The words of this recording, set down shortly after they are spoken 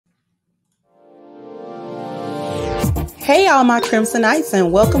Hey, all my Crimsonites,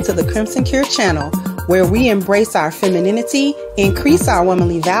 and welcome to the Crimson Cure channel, where we embrace our femininity, increase our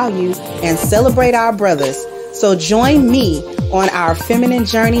womanly value, and celebrate our brothers. So join me on our feminine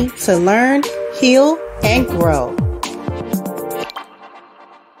journey to learn, heal, and grow.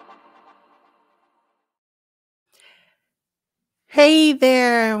 Hey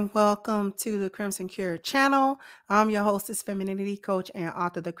there, and welcome to the Crimson Cure channel. I'm your hostess, femininity coach, and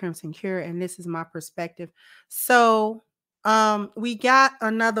author of the Crimson Cure, and this is my perspective. So, we got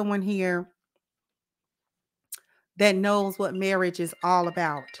another one here that knows what marriage is all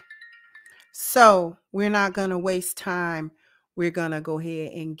about. So, we're not going to waste time. We're going to go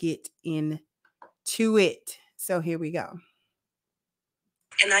ahead and get into it. So, here we go.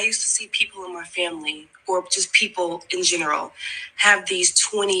 And I used to see people in my family, or just people in general, have these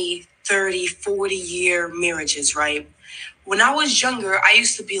 20, 30, 40-year marriages, right? When I was younger, I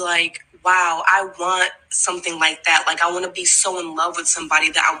used to be like, wow, I want something like that. Like, I want to be so in love with somebody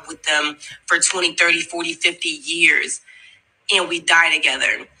that I'm with them for 20, 30, 40, 50 years, and we die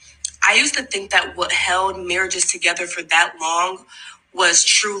together. I used to think that what held marriages together for that long was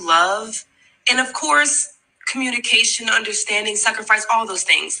true love. And of course, communication, understanding, sacrifice, all those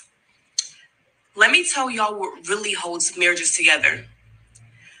things. Let me tell y'all what really holds marriages together.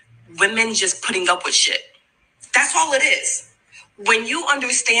 Women just putting up with shit. That's all it is. When you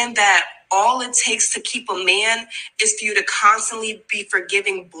understand that all it takes to keep a man is for you to constantly be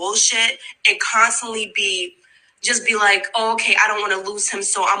forgiving bullshit and constantly be like, oh, okay, I don't want to lose him,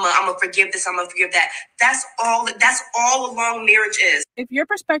 so I'm gonna forgive this, I'm gonna forgive that. That's all along marriage is. If your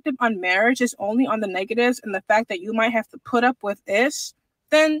perspective on marriage is only on the negatives and the fact that you might have to put up with this,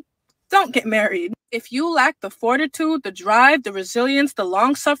 then don't get married. If you lack the fortitude, the drive, the resilience, the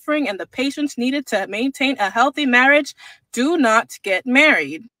long-suffering, and the patience needed to maintain a healthy marriage, do not get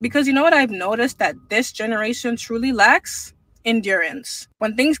married. Because you know what I've noticed that this generation truly lacks? Endurance.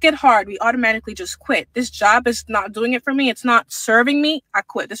 When things get hard, we automatically just quit. This job is not doing it for me. It's not serving me. I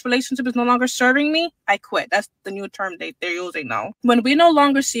quit. This relationship is no longer serving me. I quit. That's the new term they're using now. When we no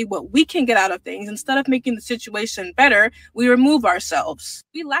longer see what we can get out of things, instead of making the situation better, we remove ourselves.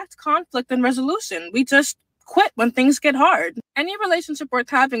 We lacked conflict and resolution. We just quit when things get hard. Any relationship worth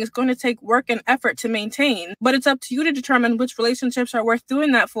having is going to take work and effort to maintain, but it's up to you to determine which relationships are worth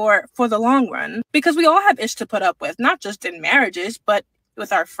doing that for the long run. Because we all have ish to put up with, not just in marriages, but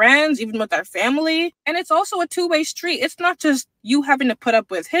with our friends, even with our family. And it's also a two-way street. It's not just you having to put up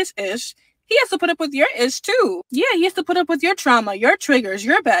with his ish. He has to put up with your ish too. Yeah, he has to put up with your trauma, your triggers,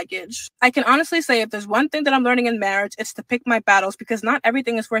 your baggage. I can honestly say if there's one thing that I'm learning in marriage, it's to pick my battles, because not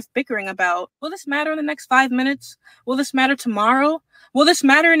everything is worth bickering about. Will this matter in the next 5 minutes? Will this matter tomorrow? Will this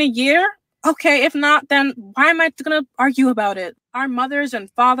matter in a year? Okay, if not, then why am I going to argue about it? Our mothers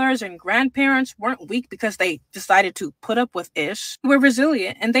and fathers and grandparents weren't weak because they decided to put up with ish. They were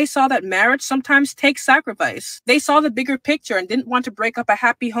resilient, and they saw that marriage sometimes takes sacrifice. They saw the bigger picture and didn't want to break up a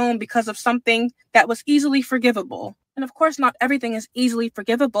happy home because of something that was easily forgivable. And of course, not everything is easily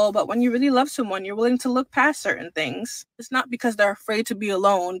forgivable, but when you really love someone, you're willing to look past certain things. It's not because they're afraid to be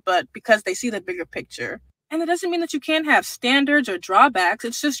alone, but because they see the bigger picture. And it doesn't mean that you can't have standards or drawbacks.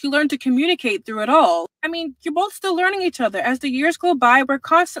 It's just you learn to communicate through it all. I mean, you're both still learning each other. As the years go by, we're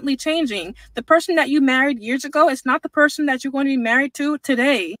constantly changing. The person that you married years ago is not the person that you're going to be married to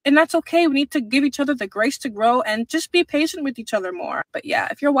today. And that's okay. We need to give each other the grace to grow and just be patient with each other more. But yeah,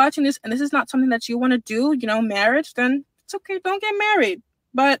 if you're watching this and this is not something that you want to do, marriage, then it's okay. Don't get married.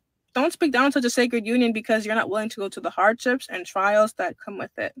 But don't speak down to the sacred union because you're not willing to go to the hardships and trials that come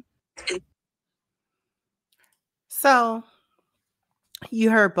with it. So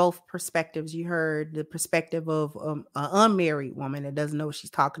you heard both perspectives. You heard the perspective of an unmarried woman that doesn't know what she's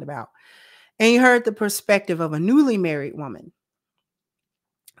talking about. And you heard the perspective of a newly married woman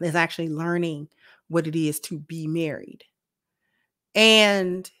that's actually learning what it is to be married.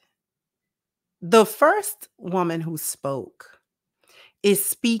 And the first woman who spoke is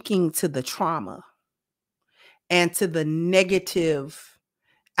speaking to the trauma and to the negative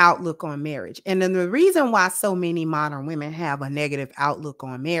outlook on marriage. And then the reason why so many modern women have a negative outlook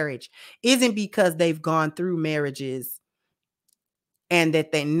on marriage isn't because they've gone through marriages and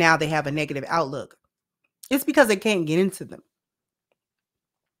that now they have a negative outlook. It's because they can't get into them.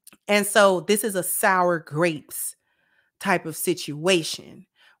 And so this is a sour grapes type of situation.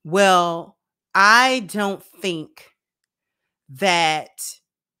 Well, I don't think that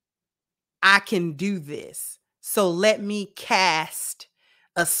I can do this, so let me cast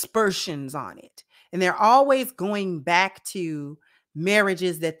aspersions on it. And they're always going back to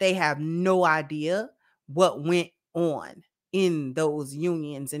marriages that they have no idea what went on. in those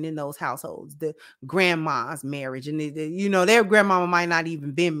unions and in those households. The grandma's marriage, and their grandmama might not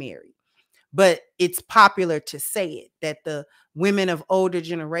even been married, but it's popular to say it, that the women of older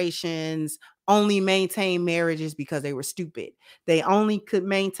generations only maintain marriages because they were stupid. They only could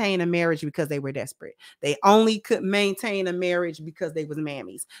maintain a marriage because they were desperate. They only could maintain a marriage because they was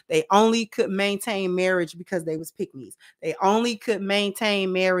mammies. They only could maintain marriage because they was pick-me's. They only could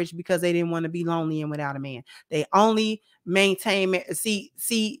maintain marriage because they didn't want to be lonely and without a man. They only maintain,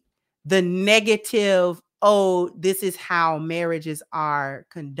 see the negative, oh, this is how marriages are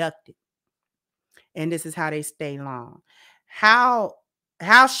conducted. And this is how they stay long. How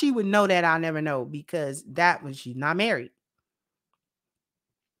she would know that, I'll never know, because she's not married.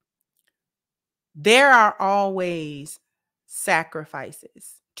 There are always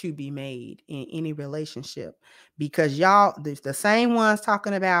sacrifices to be made in any relationship, because y'all, the same ones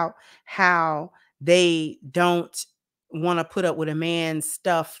talking about how they don't want to put up with a man's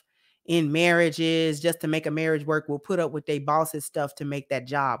stuff in marriages just to make a marriage work, will put up with their boss's stuff to make that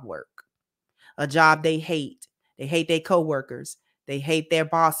job work. A job they hate. They hate their coworkers. They hate their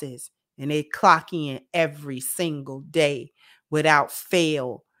bosses, and they clock in every single day without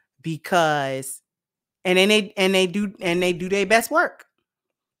fail, because and they do their best work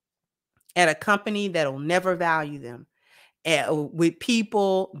at a company that'll never value them, with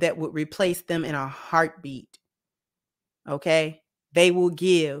people that would replace them in a heartbeat. Okay? They will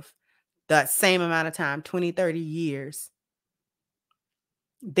give that same amount of time, 20, 30 years.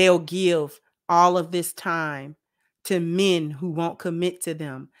 They'll give all of this time to men who won't commit to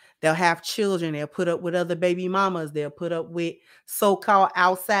them. They'll have children. They'll put up with other baby mamas. They'll put up with so-called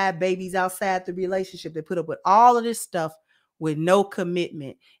outside babies outside the relationship. They put up with all of this stuff with no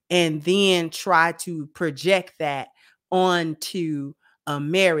commitment, and then try to project that onto a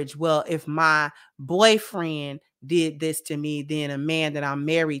marriage. Well, if my boyfriend did this to me, then a man that I'm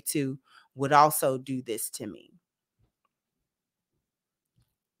married to would also do this to me.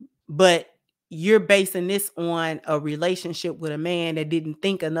 But you're basing this on a relationship with a man that didn't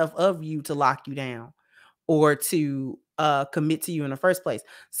think enough of you to lock you down or to commit to you in the first place.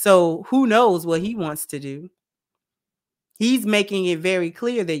 So who knows what he wants to do? He's making it very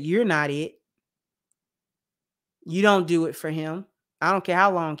clear that you're not it. You don't do it for him. I don't care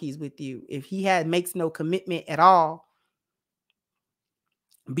how long he's with you. If he makes no commitment at all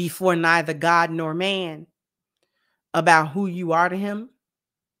before neither God nor man about who you are to him,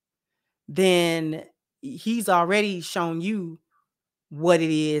 then he's already shown you what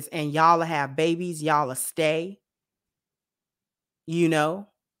it is, and y'all will have babies, y'all will stay,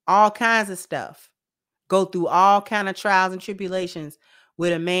 all kinds of stuff. Go through all kind of trials and tribulations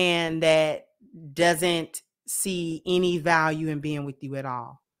with a man that doesn't see any value in being with you at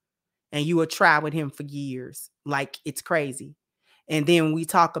all. And you will try with him for years, like it's crazy. And then we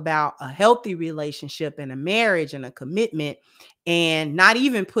talk about a healthy relationship and a marriage and a commitment, and not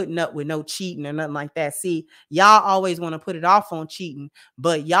even putting up with no cheating or nothing like that. See, y'all always want to put it off on cheating,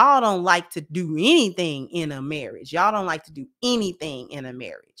 but y'all don't like to do anything in a marriage. Y'all don't like to do anything in a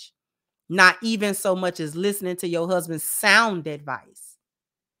marriage. Not even so much as listening to your husband's sound advice.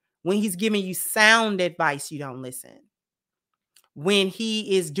 When he's giving you sound advice, you don't listen. When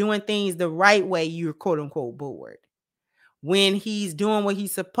he is doing things the right way, you're quote unquote bored. When he's doing what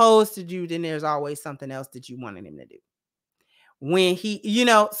he's supposed to do, then there's always something else that you wanted him to do. When he,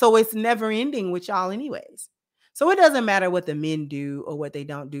 so it's never ending with y'all anyways. So it doesn't matter what the men do or what they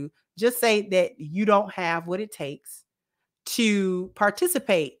don't do. Just say that you don't have what it takes to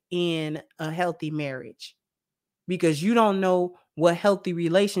participate in a healthy marriage, because you don't know what healthy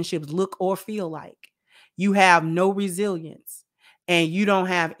relationships look or feel like. You have no resilience. And you don't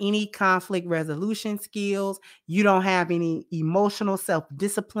have any conflict resolution skills. You don't have any emotional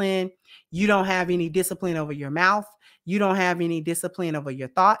self-discipline. You don't have any discipline over your mouth. You don't have any discipline over your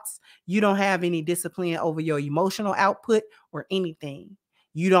thoughts. You don't have any discipline over your emotional output or anything.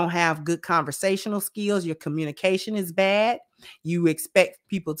 You don't have good conversational skills. Your communication is bad. You expect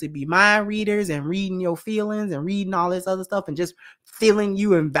people to be mind readers and reading your feelings and reading all this other stuff and just feeling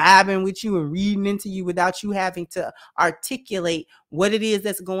you and vibing with you and reading into you without you having to articulate what it is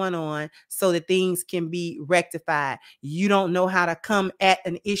that's going on so that things can be rectified. You don't know how to come at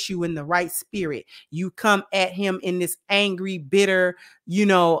an issue in the right spirit. You come at him in this angry, bitter,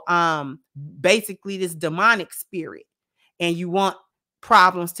 basically this demonic spirit, and you want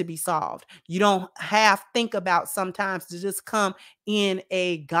problems to be solved. You don't think about sometimes to just come in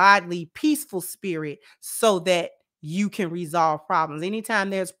a godly, peaceful spirit so that you can resolve problems.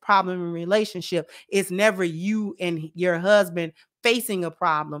 Anytime there's a problem in a relationship, it's never you and your husband facing a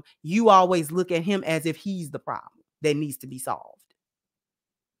problem. You always look at him as if he's the problem. that needs to be solved.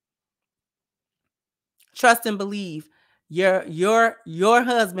 Trust and believe your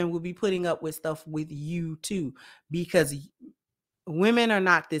husband will be putting up with stuff with you too, because women are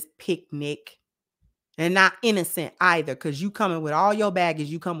not this picnic and not innocent either, because you coming with all your baggage,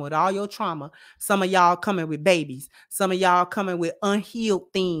 you come with all your trauma. Some of y'all coming with babies. Some of y'all coming with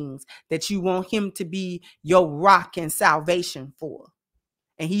unhealed things that you want him to be your rock and salvation for.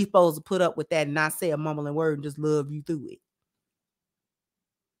 And he's supposed to put up with that and not say a mumbling word and just love you through it.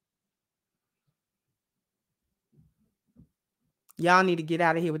 Y'all need to get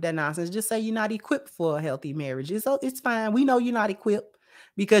out of here with that nonsense. Just say you're not equipped for a healthy marriage. It's fine. We know you're not equipped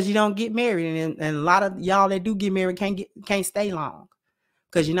because you don't get married. And a lot of y'all that do get married can't stay long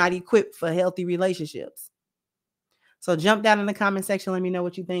because you're not equipped for healthy relationships. So jump down in the comment section. Let me know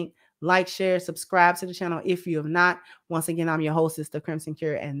what you think. Like, share, subscribe to the channel if you have not. Once again, I'm your host, Sister Crimson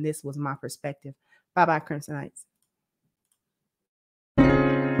Cure, and this was my perspective. Bye-bye, Crimsonites.